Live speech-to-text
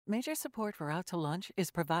Major support for Out to Lunch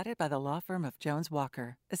is provided by the law firm of Jones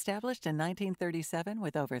Walker, established in 1937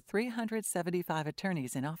 with over 375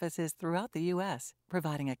 attorneys in offices throughout the U.S.,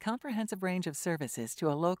 providing a comprehensive range of services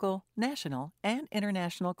to a local, national, and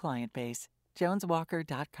international client base.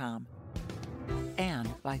 JonesWalker.com. And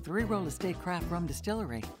by Three Roll Estate Craft Rum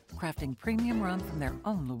Distillery, crafting premium rum from their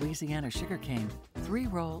own Louisiana sugarcane. Three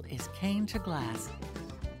Roll is cane to glass.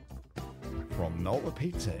 From Nola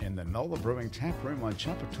Pizza in the Nola Brewing Tap Room on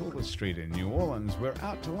Chapatoula Street in New Orleans, we're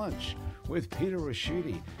out to lunch with Peter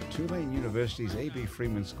Ricchiuti, Tulane University's A.B.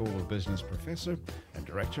 Freeman School of Business professor and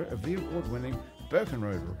director of the award-winning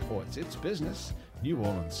Birkenroad Reports. It's business, New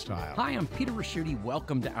Orleans style. Hi, I'm Peter Ricchiuti.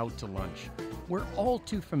 Welcome to Out to Lunch. We're all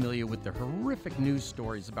too familiar with the horrific news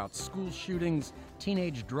stories about school shootings,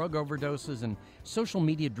 teenage drug overdoses, and social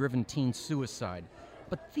media-driven teen suicide.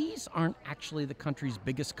 But these aren't actually the country's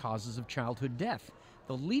biggest causes of childhood death.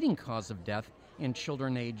 The leading cause of death in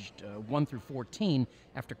children aged 1 through 14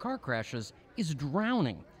 after car crashes is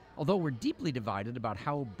drowning. Although we're deeply divided about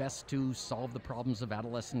how best to solve the problems of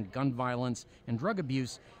adolescent gun violence and drug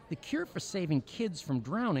abuse, the cure for saving kids from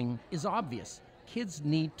drowning is obvious. Kids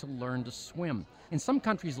need to learn to swim. In some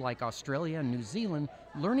countries like Australia and New Zealand,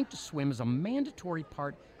 learning to swim is a mandatory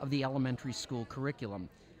part of the elementary school curriculum.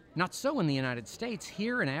 Not so in the United States.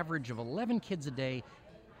 Here, an average of 11 kids a day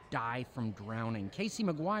die from drowning. Casey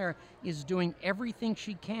McGuire is doing everything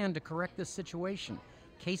she can to correct this situation.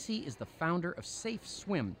 Casey is the founder of Safe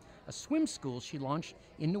Swim, a swim school she launched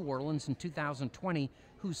in New Orleans in 2020,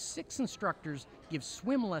 whose 6 instructors give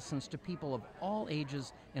swim lessons to people of all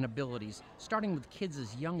ages and abilities, starting with kids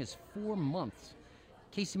as young as 4 months.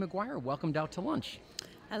 Casey McGuire, welcomed Out to Lunch.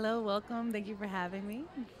 Hello, welcome. Thank you for having me.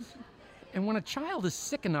 And when a child is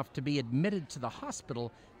sick enough to be admitted to the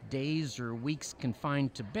hospital, days or weeks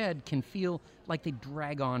confined to bed can feel like they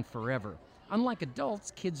drag on forever. Unlike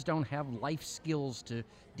adults, kids don't have life skills to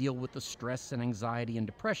deal with the stress and anxiety and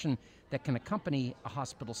depression that can accompany a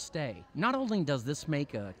hospital stay. Not only does this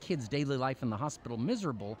make a kid's daily life in the hospital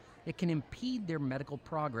miserable, it can impede their medical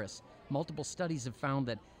progress. Multiple studies have found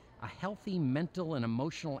that a healthy mental and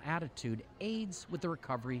emotional attitude aids with the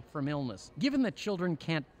recovery from illness. Given that children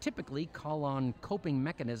can't typically call on coping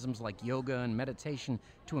mechanisms like yoga and meditation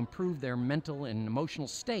to improve their mental and emotional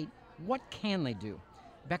state, what can they do?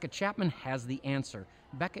 Becca Chapman has the answer.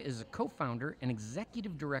 Becca is a co-founder and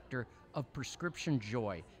executive director of Prescription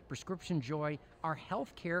Joy. Prescription Joy are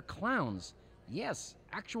healthcare clowns. Yes,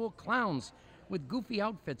 actual clowns with goofy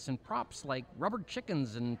outfits and props like rubber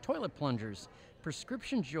chickens and toilet plungers.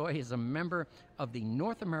 Prescription Joy is a member of the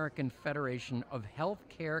North American Federation of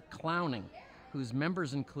Healthcare Clowning, whose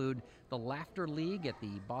members include the Laughter League at the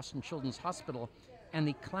Boston Children's Hospital and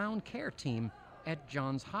the Clown Care Team at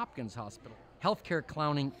Johns Hopkins Hospital. Healthcare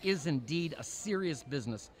clowning is indeed a serious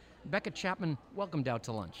business. Becca Chapman, welcomed Out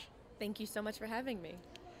to Lunch. Thank you so much for having me.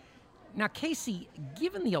 Now, Casey,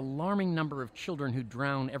 given the alarming number of children who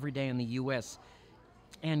drown every day in the U.S.,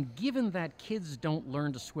 and given that kids don't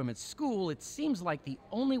learn to swim at school, it seems like the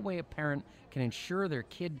only way a parent can ensure their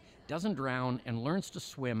kid doesn't drown and learns to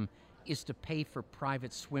swim is to pay for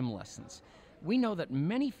private swim lessons. We know that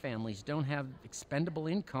many families don't have expendable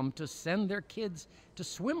income to send their kids to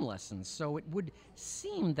swim lessons, so it would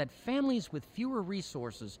seem that families with fewer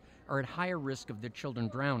resources are at higher risk of their children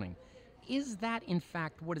drowning. Is that, in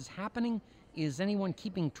fact, what is happening? Is anyone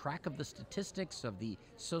keeping track of the statistics of the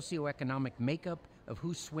socioeconomic makeup of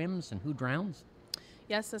who swims and who drowns?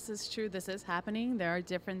 Yes, this is true. This is happening. There are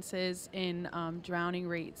differences in drowning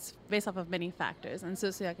rates based off of many factors, and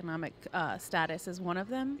socioeconomic status is one of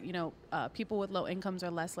them. People with low incomes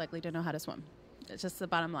are less likely to know how to swim. It's just the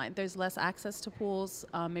bottom line. There's less access to pools.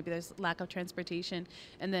 Maybe there's lack of transportation.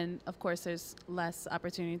 And then, of course, there's less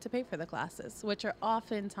opportunity to pay for the classes, which are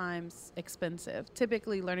oftentimes expensive.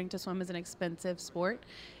 Typically, learning to swim is an expensive sport.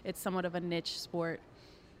 It's somewhat of a niche sport.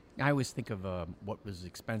 I always think of what was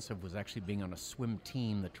expensive was actually being on a swim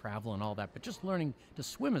team, the travel and all that, but just learning to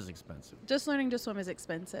swim is expensive. Just learning to swim is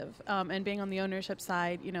expensive. And being on the ownership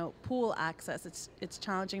side, pool access, it's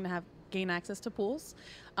challenging to gain access to pools.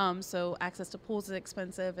 So access to pools is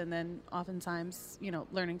expensive, and then oftentimes,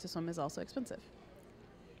 learning to swim is also expensive.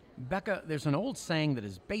 Becca, there's an old saying that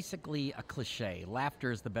is basically a cliche.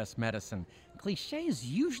 Laughter is the best medicine. Cliches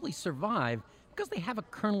usually survive because they have a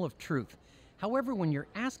kernel of truth. However, when you're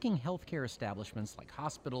asking healthcare establishments like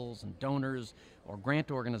hospitals and donors or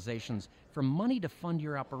grant organizations for money to fund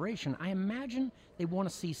your operation, I imagine they want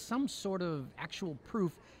to see some sort of actual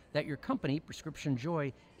proof that your company, Prescription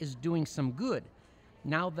Joy, is doing some good.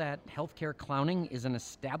 Now that healthcare clowning is an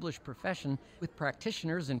established profession with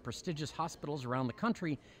practitioners in prestigious hospitals around the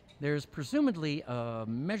country, there's presumably a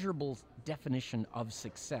measurable definition of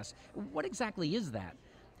success. What exactly is that?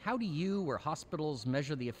 How do you or hospitals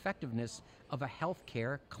measure the effectiveness of a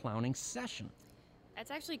healthcare clowning session? It's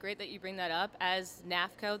actually great that you bring that up. As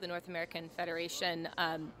NAFCO, the North American Federation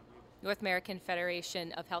of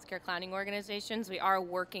Healthcare Clowning Organizations, we are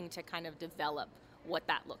working to kind of develop what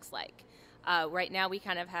that looks like. Right now, we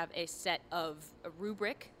kind of have a set of a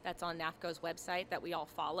rubric that's on NAFCO's website that we all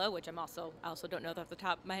follow, which I also don't know that off the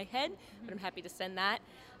top of my head, but I'm happy to send that.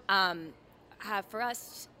 For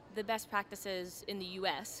us, the best practices in the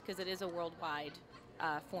U.S., because it is a worldwide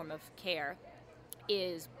form of care,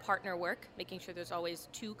 is partner work, making sure there's always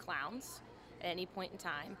 2 clowns at any point in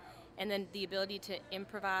time, and then the ability to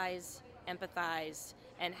improvise, empathize,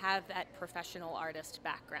 and have that professional artist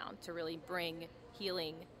background to really bring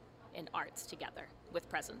healing and arts together with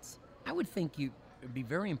presence. I would think it would be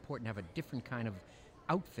very important to have a different kind of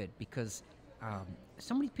outfit because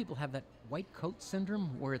so many people have that white coat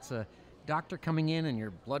syndrome where it's a doctor coming in and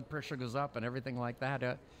your blood pressure goes up and everything like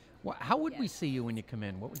that. How would we see you when you come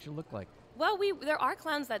in? What would you look like? Well, there are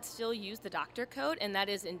clowns that still use the doctor coat, and that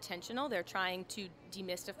is intentional. They're trying to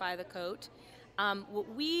demystify the coat.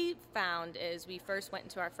 What we found is we first went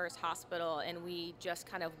into our first hospital and we just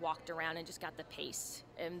kind of walked around and just got the pace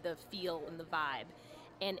and the feel and the vibe.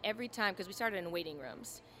 And every time, because we started in waiting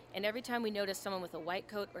rooms, and every time we noticed someone with a white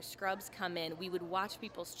coat or scrubs come in, we would watch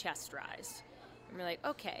people's chest rise. And we're like,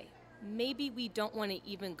 okay, maybe we don't want to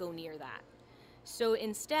even go near that. So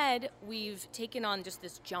instead, we've taken on just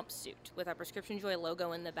this jumpsuit with our Prescription Joy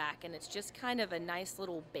logo in the back, and it's just kind of a nice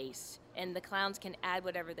little base, and the clowns can add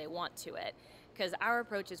whatever they want to it. Because our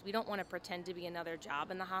approach is we don't want to pretend to be another job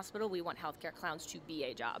in the hospital. We want healthcare clowns to be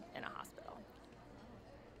a job in a hospital.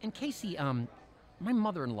 And Casey, my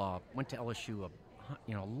mother-in-law went to LSU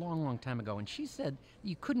a long, long time ago, and she said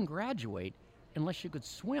you couldn't graduate unless you could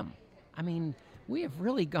swim. I mean, we have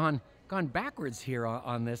really gone backwards here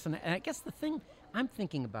on this. And I guess the thing I'm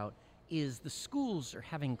thinking about is the schools are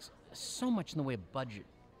having so much in the way of budget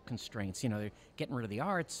constraints. They're getting rid of the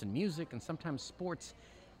arts and music and sometimes sports.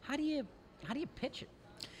 How do you pitch it?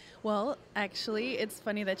 Well, actually, it's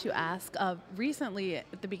funny that you ask. Recently,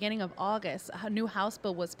 at the beginning of August, a new House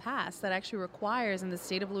bill was passed that actually requires in the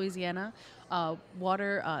state of Louisiana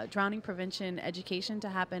water drowning prevention education to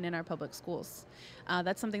happen in our public schools.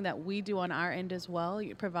 That's something that we do on our end as well.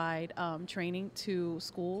 You provide training to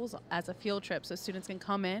schools as a field trip so students can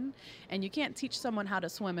come in, and you can't teach someone how to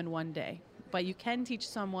swim in one day, but you can teach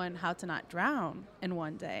someone how to not drown in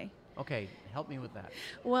one day. Okay, help me with that.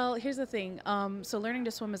 Well, here's the thing. So learning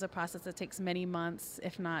to swim is a process that takes many months,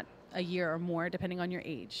 if not a year or more, depending on your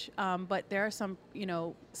age. But there are some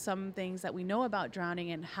things that we know about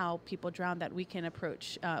drowning and how people drown that we can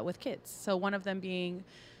approach with kids. So one of them being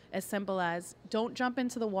as simple as don't jump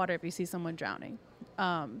into the water if you see someone drowning.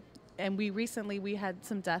 And we had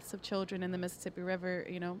some deaths of children in the Mississippi River,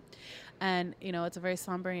 and, it's a very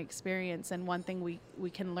sombering experience. And one thing we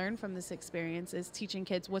can learn from this experience is teaching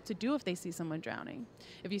kids what to do if they see someone drowning.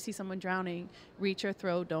 If you see someone drowning, reach or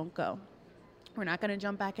throw, don't go. We're not going to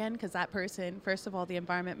jump back in because that person, first of all, the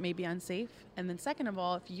environment may be unsafe. And then second of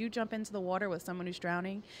all, if you jump into the water with someone who's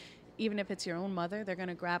drowning, even if it's your own mother, they're going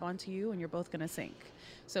to grab onto you and you're both going to sink.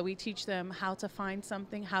 So we teach them how to find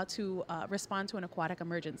something, how to respond to an aquatic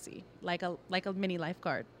emergency, like a mini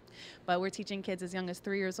lifeguard. But we're teaching kids as young as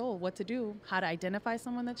 3 years old what to do, how to identify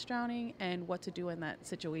someone that's drowning, and what to do in that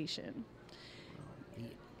situation.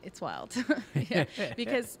 It's wild. Yeah.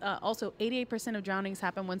 Because also 88% of drownings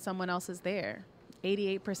happen when someone else is there.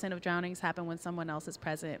 88% of drownings happen when someone else is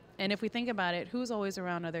present. And if we think about it, who's always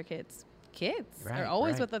around other kids? Kids are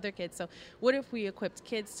always with other kids. So what if we equipped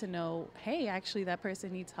kids to know, hey, actually that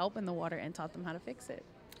person needs help in the water, and taught them how to fix it?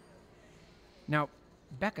 Now,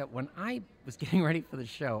 Becca, when I was getting ready for the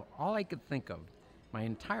show, all I could think of, my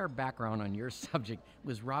entire background on your subject,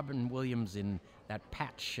 was Robin Williams in that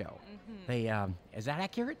Patch show. Mm-hmm. Is that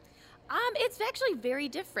accurate? It's actually very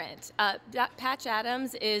different. Patch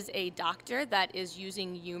Adams is a doctor that is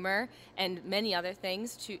using humor and many other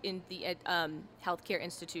things in the healthcare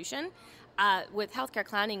institution. With healthcare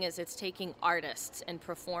clowning it's taking artists and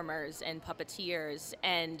performers and puppeteers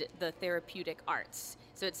and the therapeutic arts.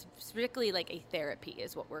 So it's strictly like a therapy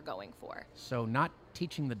is what we're going for. So not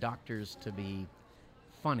teaching the doctors to be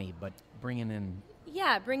funny, but bringing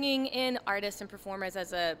in artists and performers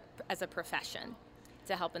as a profession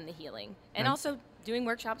to help in the healing. And also doing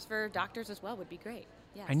workshops for doctors as well would be great.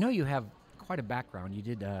 Yes. I know you have quite a background. You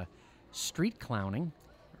did street clowning,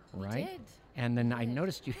 right? I did. And then I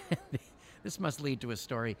noticed you had This must lead to a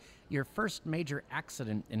story. Your first major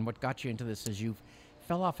accident and what got you into this is you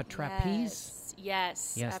fell off a trapeze?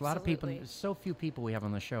 Yes, Yes, a lot of people, absolutely. so few people we have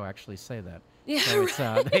on the show actually say that. Yeah, So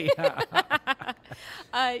it's,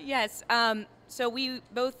 yes. So we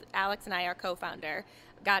both, Alex and I, our co-founder,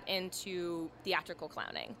 got into theatrical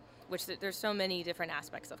clowning, which there's so many different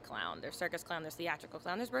aspects of clown. There's circus clown, there's theatrical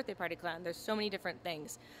clown, there's birthday party clown. There's so many different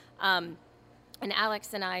things. And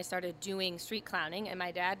Alex and I started doing street clowning, and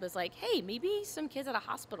my dad was like, hey, maybe some kids at a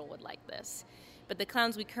hospital would like this. But the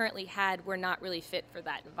clowns we currently had were not really fit for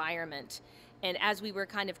that environment. And as we were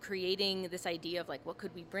kind of creating this idea of like, what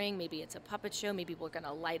could we bring? Maybe it's a puppet show. Maybe we're going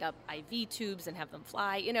to light up IV tubes and have them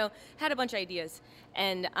fly. You know, had a bunch of ideas.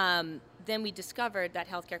 And then we discovered that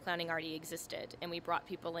healthcare clowning already existed, and we brought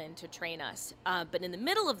people in to train us. But in the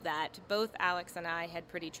middle of that, both Alex and I had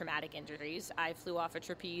pretty traumatic injuries. I flew off a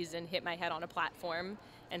trapeze and hit my head on a platform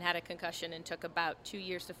and had a concussion and took about 2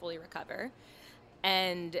 years to fully recover.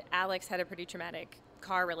 And Alex had a pretty traumatic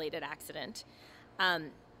car-related accident.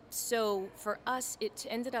 So for us, it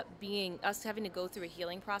ended up being us having to go through a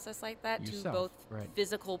healing process like that to Yourself, both right.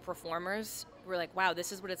 physical performers. We're like, wow,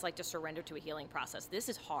 this is what it's like to surrender to a healing process. This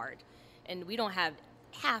is hard. And we don't have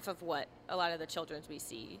half of what a lot of the children we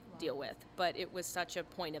see deal with. But it was such a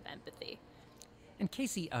point of empathy. And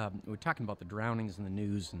Casey, we're talking about the drownings in the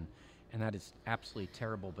news, and that is absolutely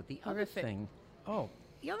terrible. But the Horrific.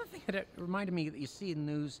 the other thing that it reminded me that you see in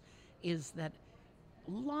the news is that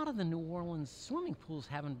a lot of the New Orleans swimming pools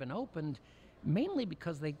haven't been opened, mainly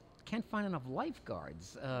because they can't find enough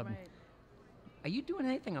lifeguards. Right. Are you doing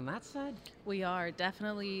anything on that side? We are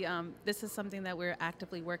definitely. This is something that we're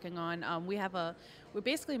actively working on. We're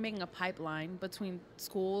basically making a pipeline between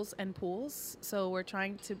schools and pools. So we're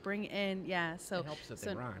trying to bring in, So It helps that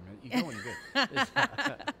they rhyme. You're going good.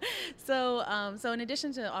 So in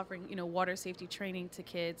addition to offering, water safety training to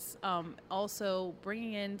kids, also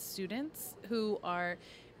bringing in students who are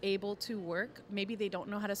able to work. Maybe they don't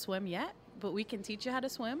know how to swim yet, but we can teach you how to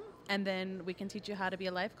swim, and then we can teach you how to be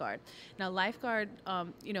a lifeguard. Now, lifeguard,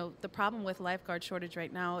 the problem with lifeguard shortage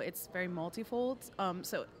right now, it's very multifold.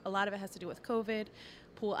 So a lot of it has to do with COVID,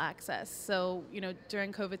 pool access. So,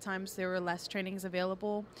 during COVID times, there were less trainings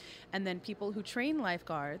available. And then people who train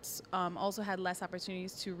lifeguards also had less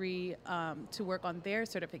opportunities to work on their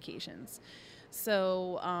certifications.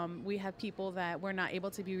 So we have people that were not able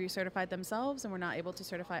to be recertified themselves, and we're not able to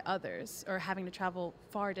certify others, or having to travel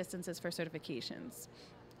far distances for certifications.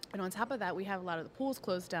 And on top of that, we have a lot of the pools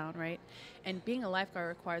closed down, right? And being a lifeguard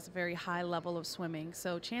requires a very high level of swimming.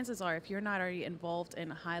 So chances are, if you're not already involved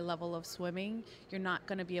in a high level of swimming, you're not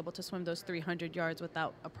going to be able to swim those 300 yards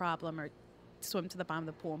without a problem, or swim to the bottom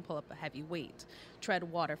of the pool and pull up a heavy weight, tread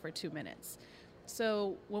water for 2 minutes.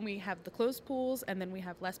 So when we have the closed pools, and then we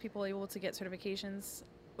have less people able to get certifications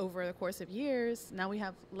over the course of years, now we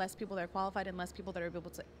have less people that are qualified and less people that are able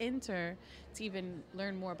to enter to even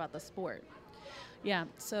learn more about the sport. Yeah,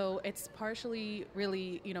 so it's partially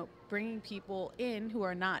really, bringing people in who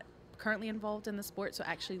are not currently involved in the sport, so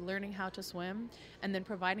actually learning how to swim, and then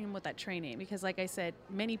providing them with that training. Because like I said,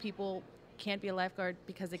 many people can't be a lifeguard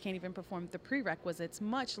because they can't even perform the prerequisites,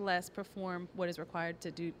 much less perform what is required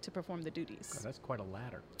to perform the duties. God, that's quite a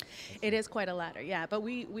ladder. It is quite a ladder, yeah. But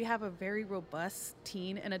we have a very robust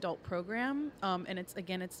teen and adult program, and it's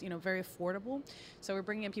very affordable. So we're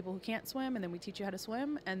bringing in people who can't swim, and then we teach you how to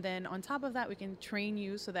swim, and then on top of that, we can train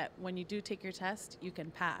you so that when you do take your test, you can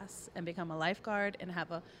pass and become a lifeguard and have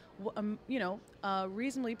a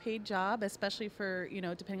reasonably paid job, especially for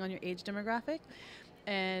depending on your age demographic.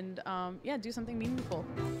 And do something meaningful.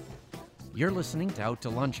 You're listening to Out to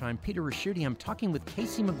Lunch. I'm Peter Raschuti. I'm talking with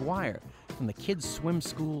Casey McGuire from the Kids Swim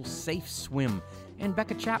School Safe Swim, and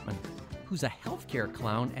Becca Chapman, who's a healthcare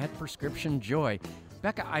clown at Prescription Joy.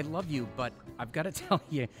 Becca, I love you, but I've got to tell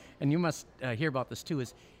you, and you must hear about this too,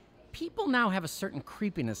 is people now have a certain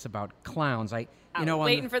creepiness about clowns. I was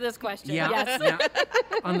waiting for this question. Yeah, Yes. yeah.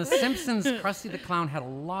 On The Simpsons, Krusty the Clown had a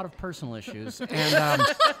lot of personal issues, and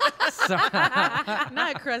so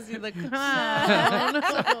Not Krusty the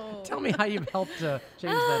Clown. tell me how you've helped change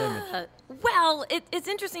that image. Well, it's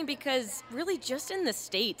interesting because really just in the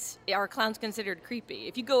States are clowns considered creepy.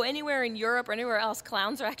 If you go anywhere in Europe or anywhere else,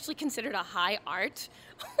 clowns are actually considered a high art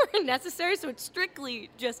or necessary, so it's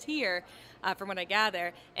strictly just here. From what I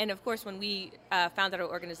gather. And of course, when we founded our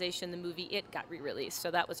organization, the movie It got re-released, so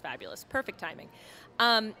that was fabulous. Perfect timing.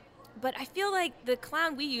 But I feel like the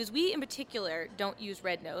clown we in particular don't use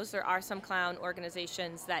Red Nose. There are some clown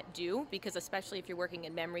organizations that do, because especially if you're working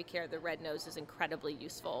in memory care, the Red Nose is incredibly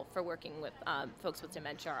useful for working with folks with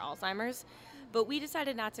dementia or Alzheimer's. But we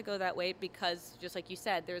decided not to go that way because, just like you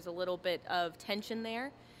said, there's a little bit of tension there.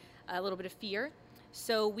 a little bit of fear.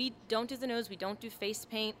 So we don't do the nose, we don't do face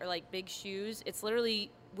paint or like big shoes. It's literally,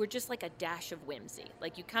 we're just like a dash of whimsy.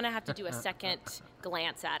 Like you kind of have to do a second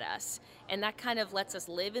glance at us. And that kind of lets us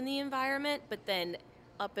live in the environment, but then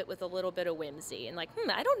up it with a little bit of whimsy. And like,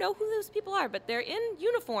 I don't know who those people are, but they're in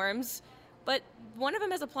uniforms, but one of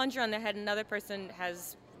them has a plunger on their head and another person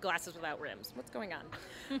has glasses without rims. What's going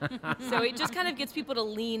on? So it just kind of gets people to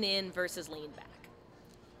lean in versus lean back.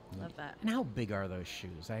 Love that. And how big are those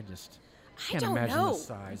shoes? I can't don't imagine know. the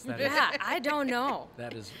size. That Yeah, I don't know.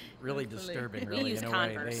 that is really disturbing, We really, use in a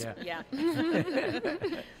Converse. way. Yeah.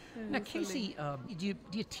 Now, Casey, do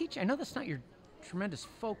you teach? I know that's not your tremendous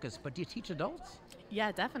focus, but do you teach adults?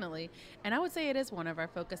 Yeah, definitely. And I would say it is one of our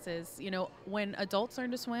focuses. You know, when adults learn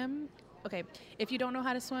to swim, okay, if you don't know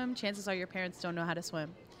how to swim, chances are your parents don't know how to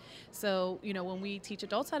swim. So, you know, when we teach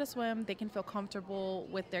adults how to swim, they can feel comfortable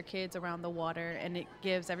with their kids around the water, and it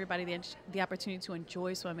gives everybody the opportunity to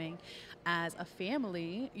enjoy swimming. As a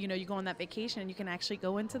family, you know, you go on that vacation, you can actually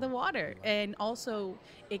go into the water. And also,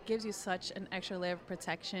 it gives you such an extra layer of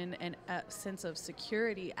protection and a sense of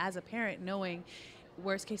security as a parent, knowing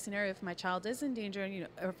worst case scenario, if my child is in danger, you know,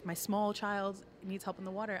 or if my small child needs help in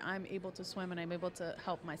the water, I'm able to swim and I'm able to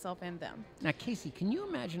help myself and them. Now, Casey, can you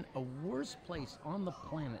imagine a worse place on the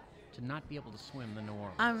planet to not be able to swim than New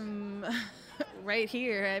Orleans? Right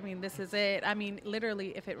here. I mean, this is it. I mean,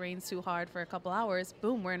 literally, if it rains too hard for a couple hours,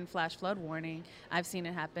 boom, we're in flash flood warning. I've seen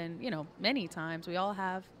it happen, you know, many times. We all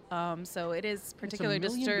have. So it is particularly it's a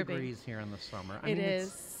million disturbing. Degrees here in the summer.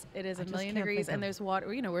 It is a million degrees, and there's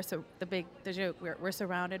water. You know, the joke. We're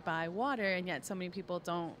surrounded by water, and yet so many people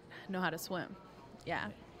don't know how to swim. Yeah.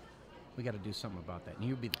 We got to do something about that, and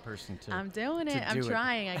you'd be the person to. I'm doing it. to I'm do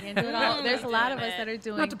trying. I can't do it all. There's a lot of us that are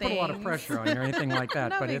doing Not to things. put a lot of pressure on you or anything like that,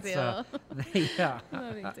 No but big it's deal. yeah.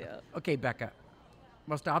 No big deal. Okay, Becca.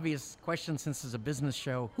 Most obvious question, since it's a business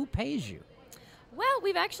show: who pays you? Well,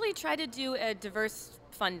 we've actually tried to do a diverse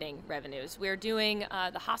funding revenues. We're doing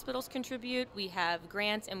the hospitals contribute, we have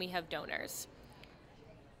grants, and we have donors.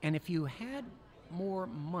 And if you had more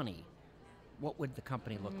money, what would the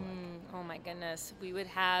company look like? Oh my goodness. We would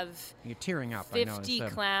have You're tearing up, I know. 50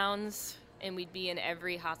 clowns, and we'd be in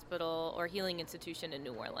every hospital or healing institution in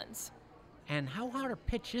New Orleans. And how hard a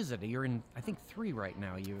pitch is it? You're in, I think, 3 right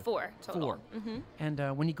now. 4 total. 4.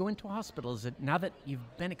 And when you go into a hospital, is it, now that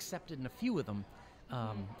you've been accepted in a few of them,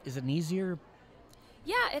 is it an easier?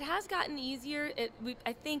 Yeah, it has gotten easier.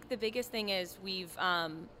 I think the biggest thing is we've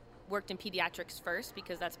worked in pediatrics first,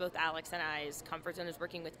 because that's both Alex and I's comfort zone is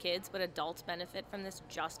working with kids, but adults benefit from this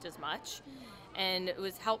just as much. And it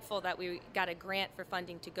was helpful that we got a grant for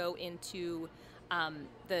funding to go into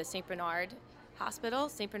the St. Bernard Hospital,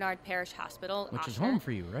 St. Bernard Parish Hospital. Which is Ochsner. home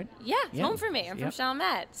for you, right? Yeah, it's home for me. I'm Yep. from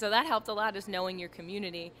Chalmette. So that helped a lot, is knowing your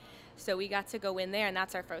community. So we got to go in there, and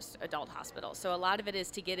that's our first adult hospital. So a lot of it is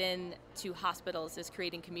to get into hospitals is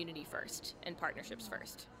creating community first and partnerships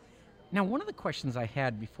first. Now, one of the questions I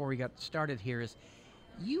had before we got started here is,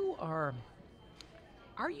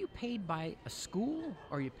 are you paid by a school,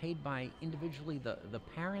 or are you paid by individually the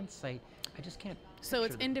parents? I just can't. So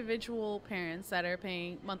it's picture that. individual parents that are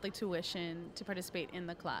paying monthly tuition to participate in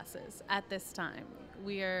the classes at this time.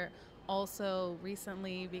 We are also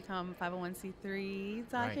recently become 501c3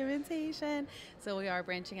 documentation. So we are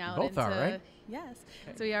branching out Both into are, right? Yes.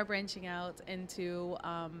 Okay. So we are branching out into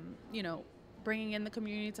you know, bringing in the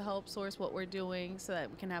community to help source what we're doing so that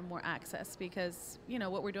we can have more access, because, you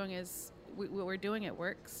know, what we're doing is what we're doing, it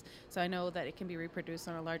works. So I know that it can be reproduced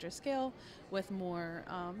on a larger scale with more,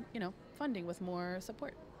 you know, funding, with more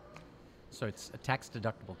support. So it's a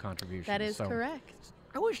tax-deductible contribution. That is so correct.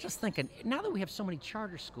 I was just thinking, now that we have so many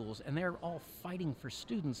charter schools and they're all fighting for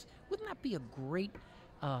students, wouldn't that be a great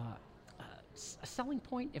a selling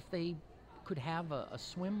point if they could have a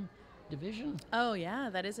swim division? Oh yeah,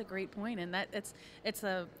 that is a great point, and that it's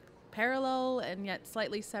a parallel and yet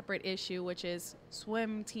slightly separate issue, which is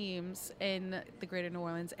swim teams in the greater New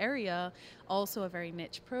Orleans area. Also a very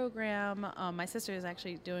niche program. My sister is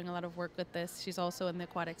actually doing a lot of work with this. She's also in the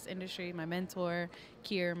aquatics industry. My mentor,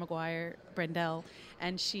 Kier McGuire Brendel,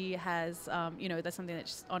 and she has, you know, that's something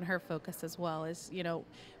that's on her focus as well, is, you know,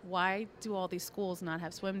 why do all these schools not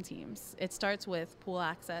have swim teams? It starts with pool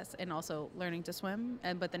access and also learning to swim,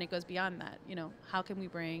 but then it goes beyond that. You know, how can we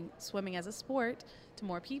bring swimming as a sport to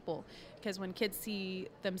more people? Because when kids see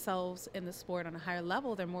themselves in the sport on a higher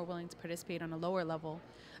level, they're more willing to participate on a lower level.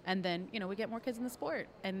 And then, you know, we get more kids in the sport,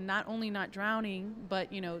 and not only not drowning,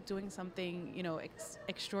 but, you know, doing something, you know,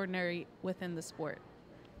 extraordinary within the sport.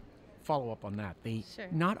 Follow up on that. Sure.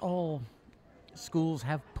 Not all schools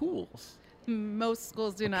have pools. Most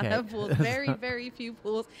schools do not Okay. have pools. Very, very few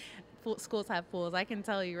pools. schools have pools. I can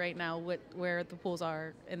tell you right now where the pools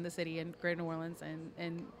are in the city in Greater New Orleans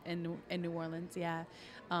and in New Orleans. Yeah.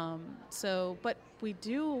 But we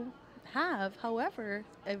do have, however,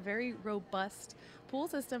 a very robust pool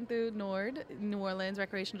system through NORD, New Orleans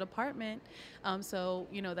Recreational Department.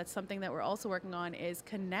 That's something that we're also working on, is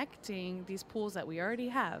connecting these pools that we already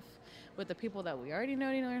have with the people that we already know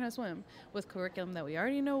learn how to swim, with curriculum that we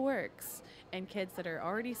already know works, and kids that are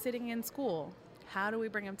already sitting in school. How do we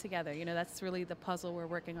bring them together? That's really the puzzle we're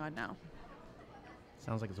working on now.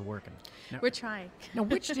 Sounds like it's working. Now, we're trying. Now,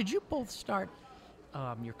 did you both start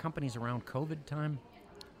your companies around COVID time?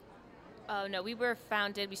 Oh, no, we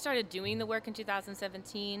started doing the work in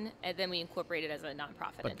 2017, and then we incorporated as a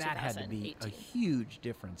nonprofit in 2018. But that had to be a huge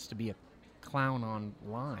difference to be a clown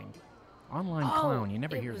online. Clown, you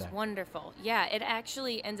never hear that. It was wonderful. Yeah, it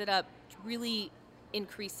actually ended up really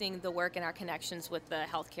increasing the work and our connections with the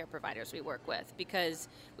healthcare providers we work with, because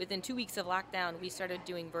within 2 weeks of lockdown, we started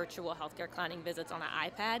doing virtual healthcare clowning visits on an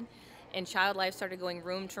iPad, and Child Life started going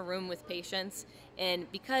room to room with patients. And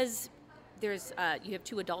because you have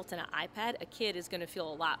 2 adults and an iPad, a kid is going to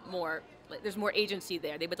feel a lot more, there's more agency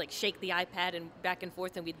there. They would shake the iPad and back and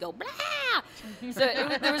forth, and we'd go, blah! So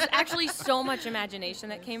there was actually so much imagination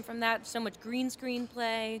that came from that, so much green screen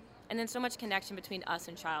play, and then so much connection between us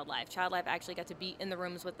and Child Life. Child Life actually got to be in the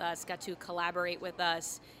rooms with us, got to collaborate with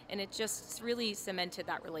us, and it just really cemented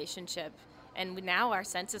that relationship. And now our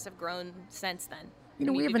census have grown since then.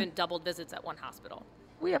 We've even doubled visits at one hospital.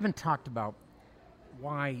 We haven't talked about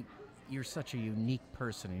why you're such a unique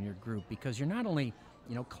person in your group, because you're not only,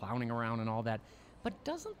 clowning around and all that, but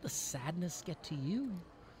doesn't the sadness get to you?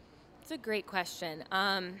 It's a great question.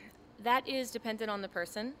 That is dependent on the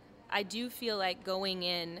person. I do feel like going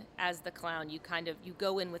in as the clown, you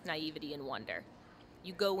go in with naivety and wonder.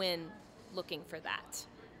 You go in looking for that.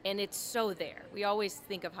 And it's so there. We always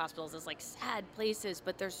think of hospitals as sad places,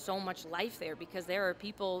 but there's so much life there because there are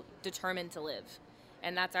people determined to live.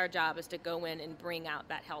 And that's our job, is to go in and bring out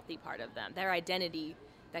that healthy part of them. Their identity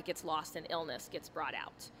that gets lost in illness gets brought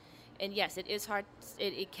out. And yes, it is hard.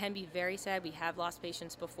 It can be very sad. We have lost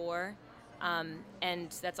patients before. And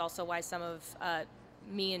that's also why some of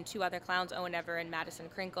me and 2 other clowns, Owen Ever and Madison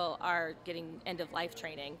Krinkle, are getting end-of-life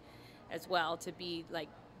training as well, to be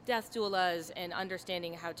death doulas and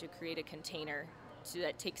understanding how to create a container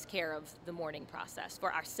that takes care of the mourning process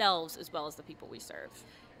for ourselves as well as the people we serve.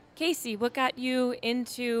 Casey, what got you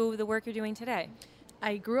into the work you're doing today?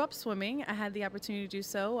 I grew up swimming. I had the opportunity to do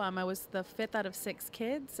so. I was the 5th out of 6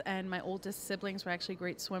 kids, and my oldest siblings were actually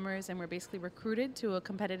great swimmers and were basically recruited to a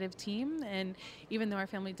competitive team. And even though our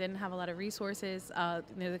family didn't have a lot of resources,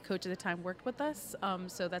 the coach at the time worked with us.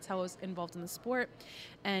 So that's how I was involved in the sport.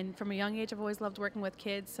 And from a young age, I've always loved working with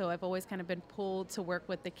kids, so I've always kind of been pulled to work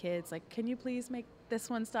with the kids. Can you please make this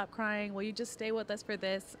one stop crying? Will you just stay with us for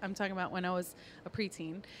this? I'm talking about when I was a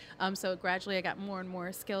preteen. So gradually I got more and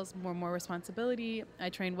more skills, more and more responsibility. I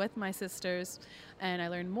trained with my sisters and I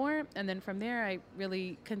learned more. And then from there, I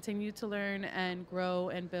really continued to learn and grow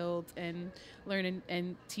and build and learn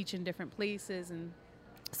and teach in different places and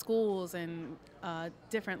schools and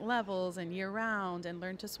different levels and year round, and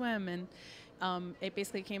learn to swim. And it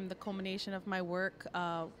basically came the culmination of my work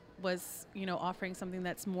was, offering something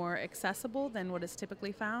that's more accessible than what is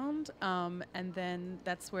typically found. And then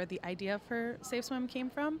that's where the idea for Safe Swim came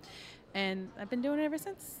from. And I've been doing it ever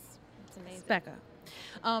since. It's amazing. Becca.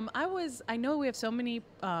 I know we have so many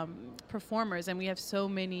performers and we have so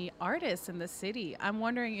many artists in the city. I'm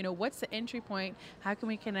wondering, what's the entry point? How can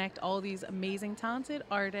we connect all these amazing, talented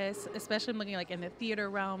artists, especially I'm looking in the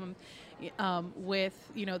theater realm, with,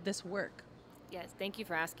 this work? Yes, thank you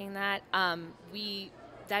for asking that.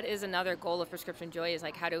 That is another goal of Prescription Joy, is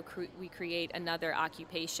how do we create another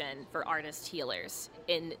occupation for artist healers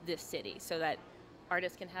in this city, so that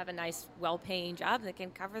artists can have a nice, well-paying job that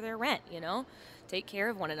can cover their rent, take care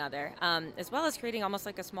of one another, as well as creating almost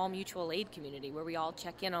like a small mutual aid community where we all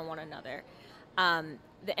check in on one another.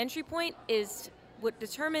 The entry point is what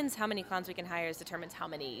determines how many clowns we can hire, determines how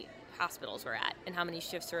many hospitals we're at and how many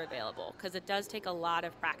shifts are available, because it does take a lot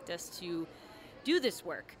of practice to do this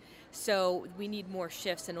work. So we need more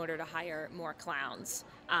shifts in order to hire more clowns,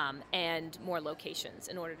 and more locations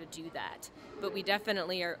in order to do that. But we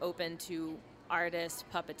definitely are open to artists,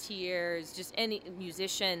 puppeteers, just any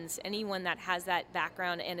musicians, anyone that has that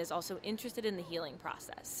background and is also interested in the healing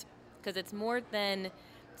process. Because it's more than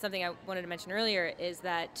something I wanted to mention earlier, is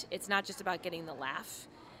that it's not just about getting the laugh.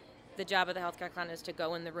 The job of the healthcare clown is to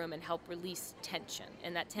go in the room and help release tension.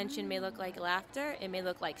 And that tension may look like laughter, it may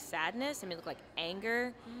look like sadness, it may look like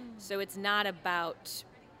anger. So it's not about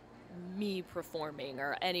me performing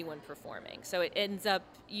or anyone performing. So it ends up,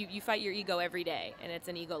 you fight your ego every day, and it's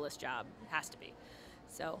an egoless job. It has to be.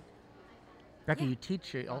 So. Becca, you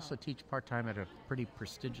also teach part-time at a pretty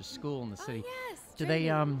prestigious school in the city. Yes.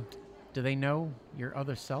 Do they know your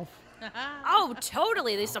other self? Oh,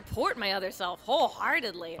 totally. They support my other self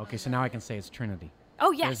wholeheartedly. Okay, so now I can say it's Trinity.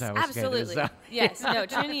 Oh, yes, That was good. absolutely. Yes, no,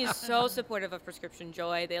 Trinity is so supportive of Prescription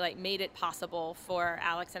Joy. They made it possible for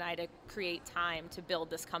Alex and I to create time to build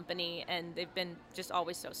this company, and they've been just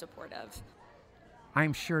always so supportive.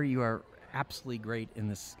 I'm sure you are absolutely great in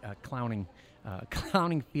this clowning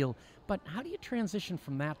field, but how do you transition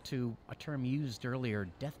from that to a term used earlier,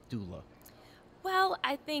 death doula? Well,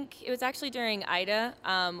 I think it was actually during Ida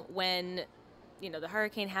when the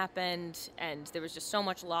hurricane happened and there was just so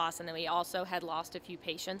much loss, and then we also had lost a few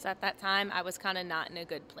patients at that time. I was kind of not in a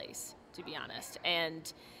good place, to be honest.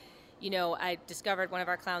 And, I discovered one of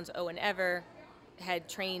our clowns, Owen Ever, had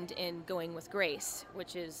trained in Going with Grace,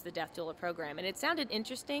 which is the death doula program. And it sounded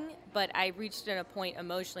interesting, but I reached a point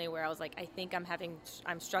emotionally where I was like, I think I'm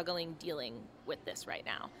struggling dealing with this right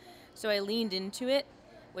now. So I leaned into it,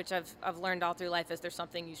 which I've learned all through life is there's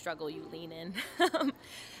something you struggle, you lean in.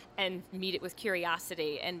 And meet it with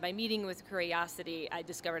curiosity. And by meeting with curiosity, I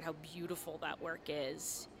discovered how beautiful that work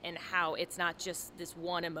is and how it's not just this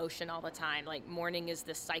one emotion all the time. Like mourning is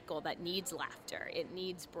this cycle that needs laughter, it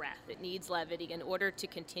needs breath, it needs levity in order to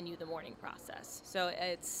continue the mourning process. So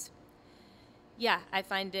I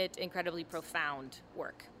find it incredibly profound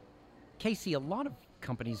work. Casey, a lot of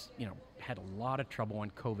companies, had a lot of trouble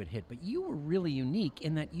when COVID hit, but you were really unique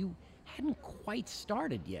in that you hadn't quite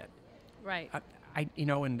started yet. Right.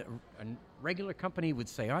 And a regular company would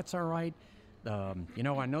say, oh, it's all right. I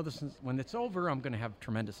know this is, when it's over, I'm going to have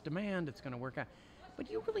tremendous demand. It's going to work out.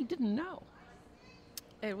 But you really didn't know.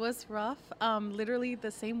 It was rough. Literally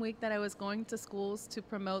the same week that I was going to schools to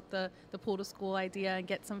promote the pool to school idea and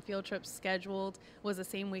get some field trips scheduled was the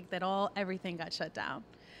same week that everything got shut down.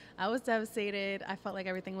 I was devastated. I felt like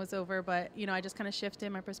everything was over, but, I just kind of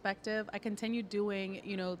shifted my perspective. I continued doing,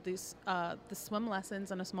 the swim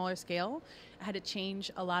lessons on a smaller scale. I had to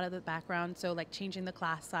change a lot of the background. So like changing the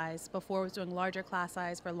class size. Before I was doing larger class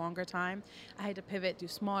size for a longer time. I had to pivot, do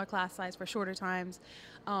smaller class size for shorter times,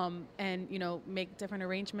 and, make different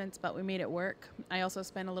arrangements, but we made it work. I also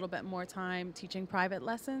spent a little bit more time teaching private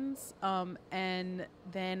lessons. And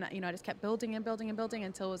then, I just kept building and building and building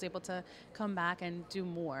until I was able to come back and do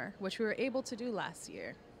more, which we were able to do last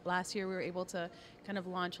year. Last year, we were able to kind of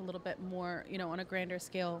launch a little bit more, on a grander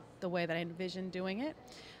scale, the way that I envisioned doing it.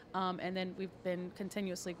 And then we've been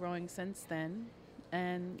continuously growing since then.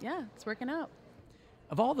 And yeah, it's working out.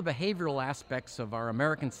 Of all the behavioral aspects of our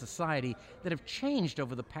American society that have changed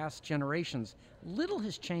over the past generations, little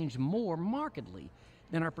has changed more markedly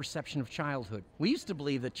than our perception of childhood. We used to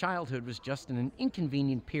believe that childhood was just an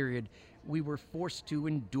inconvenient period we were forced to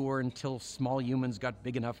endure until small humans got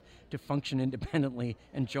big enough to function independently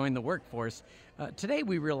and join the workforce. Today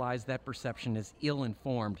we realize that perception is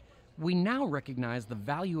ill-informed. We now recognize the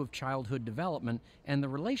value of childhood development and the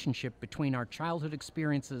relationship between our childhood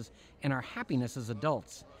experiences and our happiness as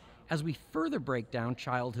adults. As we further break down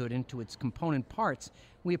childhood into its component parts,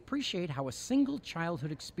 we appreciate how a single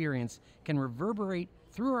childhood experience can reverberate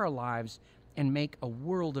through our lives and make a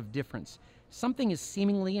world of difference. Something as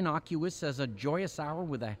seemingly innocuous as a joyous hour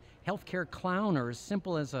with a healthcare clown or as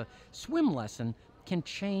simple as a swim lesson can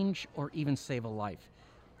change or even save a life.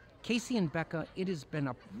 Casey and Becca, it has been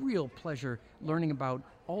a real pleasure learning about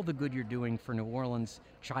all the good you're doing for New Orleans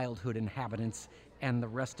childhood inhabitants and the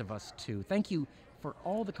rest of us too. Thank you for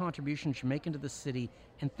all the contributions you make into the city,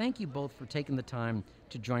 and thank you both for taking the time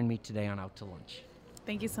to join me today on Out to Lunch.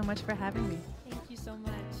 Thank you so much for having me. Thank you so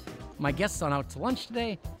much. My guests on Out to Lunch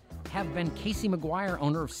today have been Casey McGuire,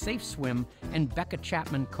 owner of Safe Swim, and Becca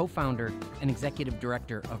Chapman, co-founder and executive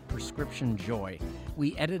director of Prescription Joy.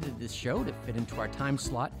 We edited this show to fit into our time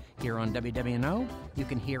slot here on WWNO. You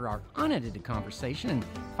can hear our unedited conversation and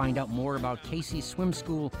find out more about Casey's swim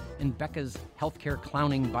school and Becca's healthcare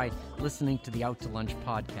clowning by listening to the Out to Lunch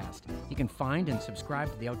podcast. You can find and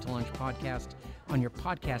subscribe to the Out to Lunch podcast on your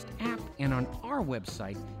podcast app and on our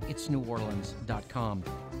website, itsneworleans.com.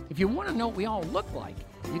 If you want to know what we all look like,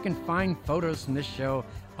 you can find photos from this show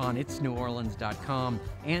on itsneworleans.com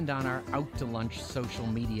and on our Out to Lunch social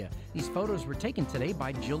media. These photos were taken today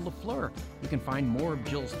by Jill LaFleur. You can find more of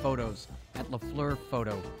Jill's photos at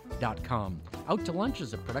lafleurphoto.com. Out to Lunch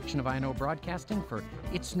is a production of INO Broadcasting for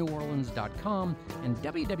itsneworleans.com and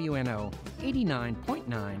WWNO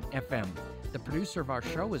 89.9 FM. The producer of our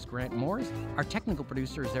show is Grant Morris. Our technical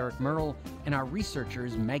producer is Eric Merle, and our researcher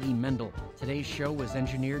is Maggie Mendel. Today's show was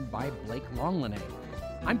engineered by Blake Longlinay.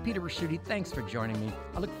 I'm Peter Raschuti. Thanks for joining me.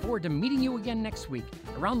 I look forward to meeting you again next week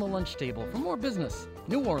around the lunch table for more business,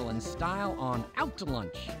 New Orleans style on Out to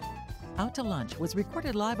Lunch. Out to Lunch was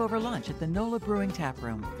recorded live over lunch at the NOLA Brewing Tap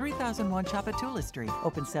Room, 3001 Chapatula Street,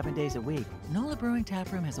 open 7 days a week. NOLA Brewing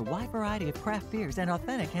Tap Room has a wide variety of craft beers and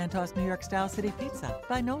authentic hand-tossed New York style city pizza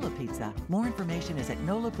by NOLA Pizza. More information is at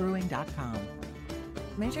nolabrewing.com.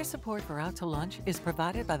 Major support for Out to Lunch is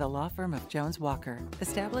provided by the law firm of Jones Walker,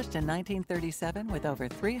 established in 1937 with over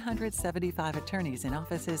 375 attorneys in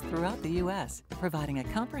offices throughout the U.S., providing a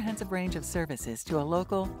comprehensive range of services to a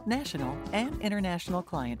local, national, and international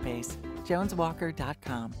client base.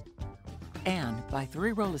 JonesWalker.com. And by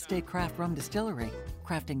Three Roll Estate Craft Rum Distillery,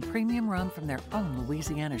 crafting premium rum from their own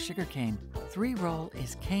Louisiana sugarcane. Three Roll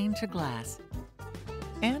is cane to glass.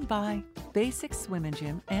 And by Basics Swim and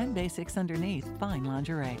Gym and Basics Underneath Fine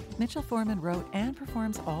Lingerie. Mitchell Foreman wrote and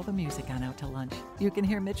performs all the music on Out to Lunch. You can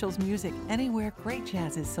hear Mitchell's music anywhere great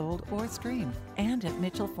jazz is sold or streamed, and at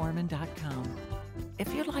mitchellforeman.com.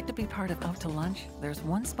 If you'd like to be part of Out to Lunch, there's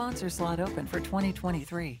one sponsor slot open for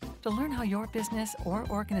 2023. To learn how your business or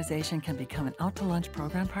organization can become an Out to Lunch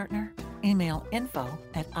program partner, email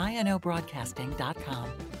info@inobroadcasting.com.